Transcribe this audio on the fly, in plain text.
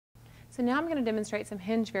So now I'm going to demonstrate some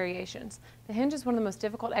hinge variations. The hinge is one of the most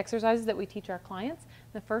difficult exercises that we teach our clients.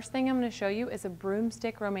 The first thing I'm going to show you is a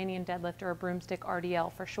broomstick Romanian deadlift, or a broomstick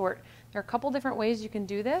RDL for short. There are a couple different ways you can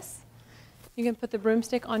do this. You can put the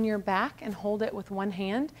broomstick on your back and hold it with one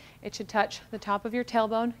hand. It should touch the top of your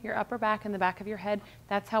tailbone, your upper back, and the back of your head.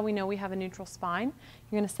 That's how we know we have a neutral spine.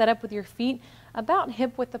 You're going to set up with your feet about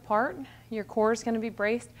hip width apart. Your core is going to be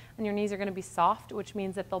braced and your knees are going to be soft, which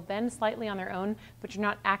means that they'll bend slightly on their own, but you're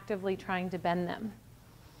not actively trying to bend them.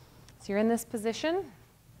 So you're in this position.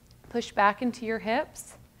 Push back into your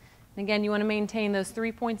hips. And again, you want to maintain those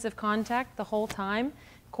 3 points of contact the whole time.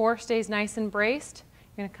 Core stays nice and braced.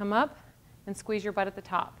 You're going to come up and squeeze your butt at the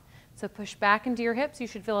top. So push back into your hips. You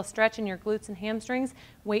should feel a stretch in your glutes and hamstrings.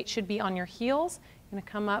 Weight should be on your heels. You're going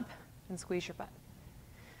to come up and squeeze your butt.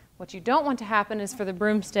 What you don't want to happen is for the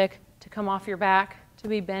broomstick to come off your back, to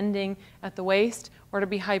be bending at the waist, or to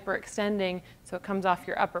be hyperextending so it comes off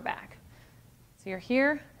your upper back. So you're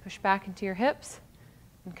here, push back into your hips,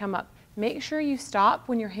 and come up. Make sure you stop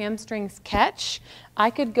when your hamstrings catch. I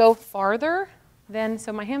could go farther than,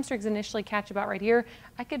 so my hamstrings initially catch about right here.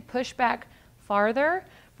 I could push back farther,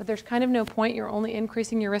 but there's kind of no point. You're only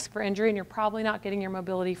increasing your risk for injury, and you're probably not getting your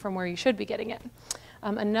mobility from where you should be getting it.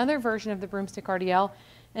 Another version of the broomstick RDL,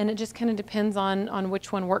 and it just kind of depends on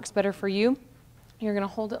which one works better for you. You're going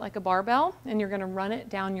to hold it like a barbell, and you're going to run it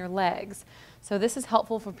down your legs. So this is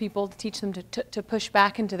helpful for people to teach them to push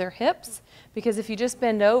back into their hips, because if you just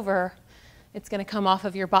bend over, it's going to come off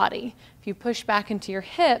of your body. If you push back into your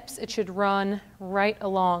hips, it should run right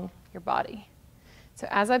along your body. So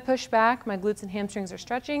as I push back, my glutes and hamstrings are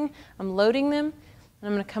stretching. I'm loading them, and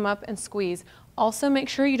I'm going to come up and squeeze. Also, make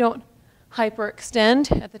sure you don't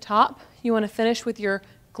hyperextend at the top. You want to finish with your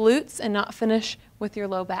glutes and not finish with your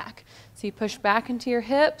low back. So you push back into your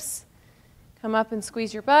hips, come up and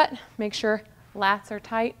squeeze your butt. Make sure lats are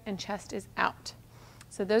tight and chest is out.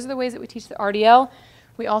 So those are the ways that we teach the RDL.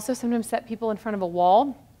 We also sometimes set people in front of a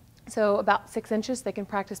wall. So about 6 inches, they can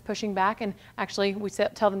practice pushing back, and actually we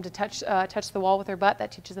tell them to touch the wall with their butt.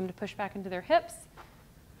 That teaches them to push back into their hips.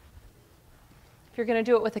 If you're going to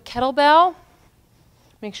do it with a kettlebell,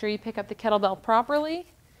 make sure you pick up the kettlebell properly.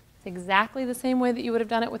 It's exactly the same way that you would have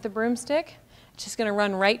done it with the broomstick. It's just going to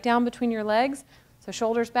run right down between your legs. So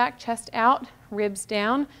shoulders back, chest out, ribs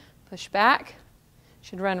down, push back.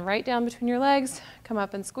 Should run right down between your legs, come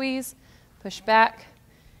up and squeeze, push back,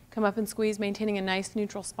 come up and squeeze, maintaining a nice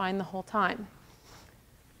neutral spine the whole time.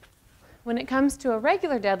 When it comes to a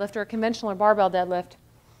regular deadlift or a conventional or barbell deadlift,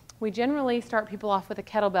 we generally start people off with a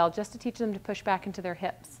kettlebell just to teach them to push back into their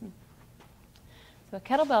hips. So a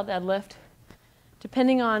kettlebell deadlift,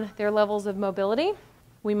 depending on their levels of mobility,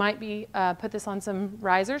 we might put this on some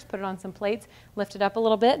risers, put it on some plates, lift it up a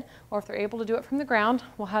little bit, or if they're able to do it from the ground,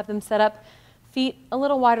 we'll have them set up feet a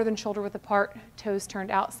little wider than shoulder width apart, toes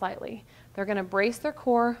turned out slightly. They're going to brace their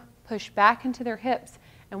core, push back into their hips,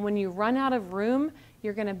 and when you run out of room,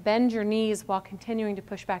 you're going to bend your knees while continuing to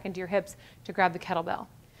push back into your hips to grab the kettlebell.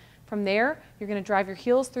 From there, you're going to drive your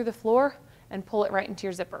heels through the floor and pull it right into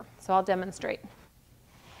your zipper. So I'll demonstrate.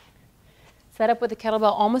 Set up with the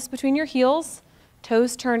kettlebell almost between your heels,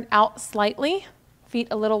 toes turned out slightly, feet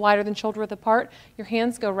a little wider than shoulder width apart. Your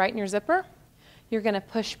hands go right in your zipper. You're going to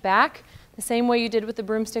push back the same way you did with the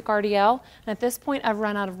broomstick RDL. And at this point, I've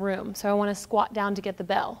run out of room, so I want to squat down to get the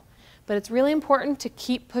bell. But it's really important to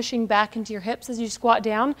keep pushing back into your hips as you squat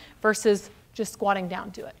down versus just squatting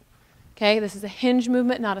down to it. Okay, this is a hinge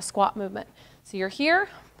movement, not a squat movement. So you're here,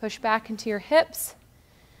 push back into your hips.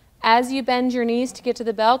 As you bend your knees to get to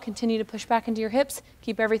the bell, continue to push back into your hips.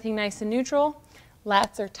 Keep everything nice and neutral.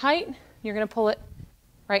 Lats are tight. You're going to pull it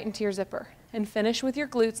right into your zipper. And finish with your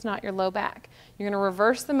glutes, not your low back. You're going to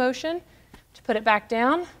reverse the motion to put it back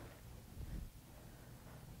down.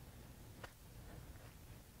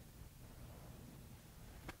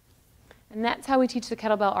 And that's how we teach the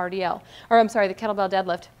kettlebell RDL, or I'm sorry, the kettlebell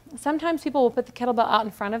deadlift. Sometimes people will put the kettlebell out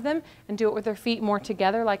in front of them and do it with their feet more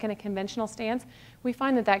together, like in a conventional stance. We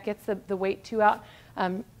find that that gets the weight too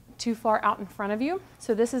far out in front of you.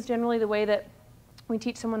 So this is generally the way that we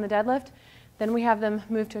teach someone the deadlift. Then we have them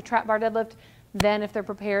move to a trap bar deadlift. Then if they're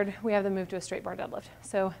prepared, we have them move to a straight bar deadlift.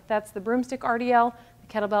 So that's the broomstick RDL, the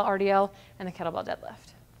kettlebell RDL, and the kettlebell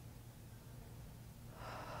deadlift.